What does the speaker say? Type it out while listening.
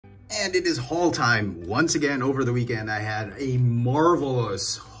And it is haul time. Once again, over the weekend, I had a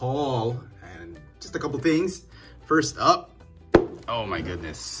marvelous haul and just a couple things. First up, oh my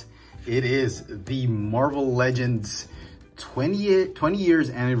goodness. It is the Marvel Legends 20 years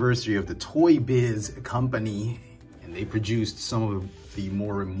anniversary of the ToyBiz company. And they produced some of the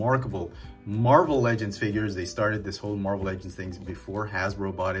more remarkable Marvel Legends figures. They started this whole Marvel Legends thing before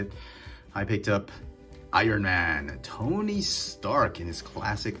Hasbro bought it. I picked up Iron Man, Tony Stark in his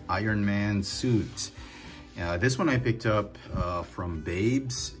classic Iron Man suit. This one I picked up from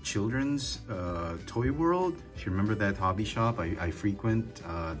Babe's Children's Toy World. If you remember that hobby shop I frequent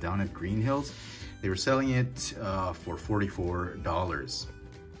down at Green Hills, they were selling it for $44.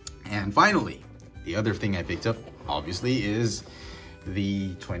 And finally, the other thing I picked up, obviously, is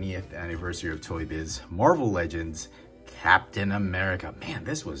the 20th anniversary of ToyBiz Marvel Legends Captain America. Man,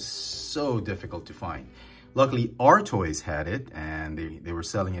 this was so difficult to find. Luckily, our toys had it, and they were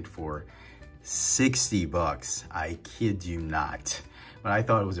selling it for 60 bucks. I kid you not. But I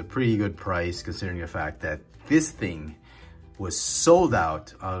thought it was a pretty good price considering the fact that this thing was sold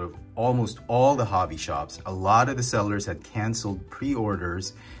out of almost all the hobby shops. A lot of the sellers had canceled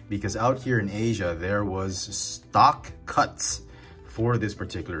pre-orders because out here in Asia, there was stock cuts for this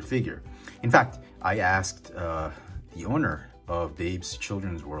particular figure. In fact, I asked the owner of Babe's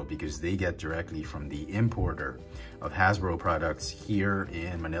Children's World, because they get directly from the importer of Hasbro products here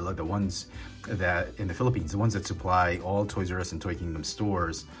in Manila, the ones that in the Philippines, the ones that supply all Toys R Us and Toy Kingdom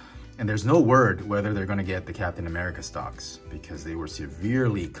stores. And there's no word whether they're going to get the Captain America stocks because they were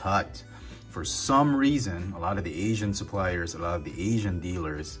severely cut. For some reason, a lot of the Asian suppliers, a lot of the Asian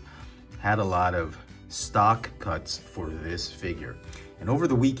dealers had a lot of stock cuts for this figure. And over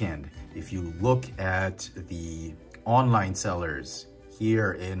the weekend, if you look at the online sellers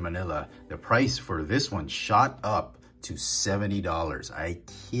here in Manila, the price for this one shot up to $70. I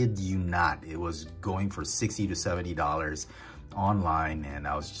kid you not. It was going for $60 to $70 online, and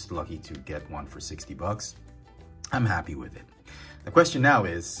I was just lucky to get one for 60 bucks. I'm happy with it. The question now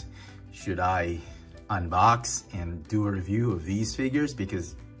is, should I unbox and do a review of these figures?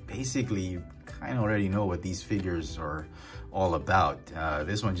 Because basically you kind of already know what these figures are all about.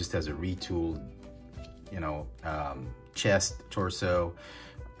 This one just has a retooled, chest, torso.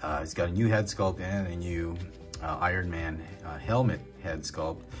 It's got a new head sculpt and a new Iron Man helmet head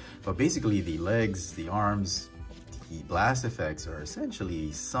sculpt. But basically the legs, the arms, the blast effects are essentially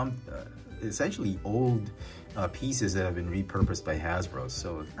old pieces that have been repurposed by Hasbro,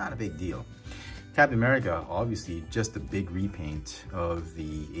 so it's not a big deal. Captain America, obviously just a big repaint of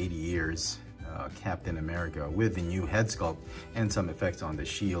the 80 years Captain America with the new head sculpt and some effects on the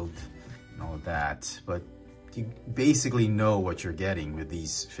shield and all of that. But you basically know what you're getting with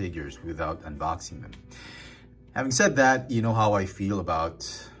these figures without unboxing them. Having said that, you know how I feel about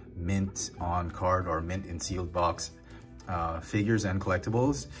mint on card or mint in sealed box figures and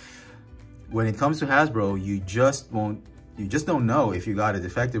collectibles. When it comes to Hasbro, you just don't know if you got a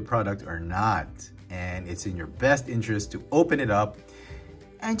defective product or not. And it's in your best interest to open it up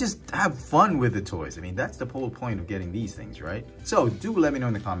and just have fun with the toys. I mean, that's the whole point of getting these things, right? So do let me know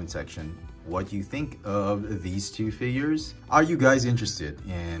in the comment section what you think of these two figures. Are you guys interested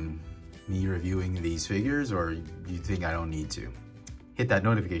in me reviewing these figures, or do you think I don't need to? Hit that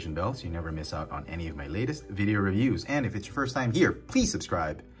notification bell so you never miss out on any of my latest video reviews. And if it's your first time here, please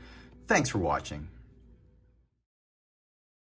subscribe. Thanks for watching.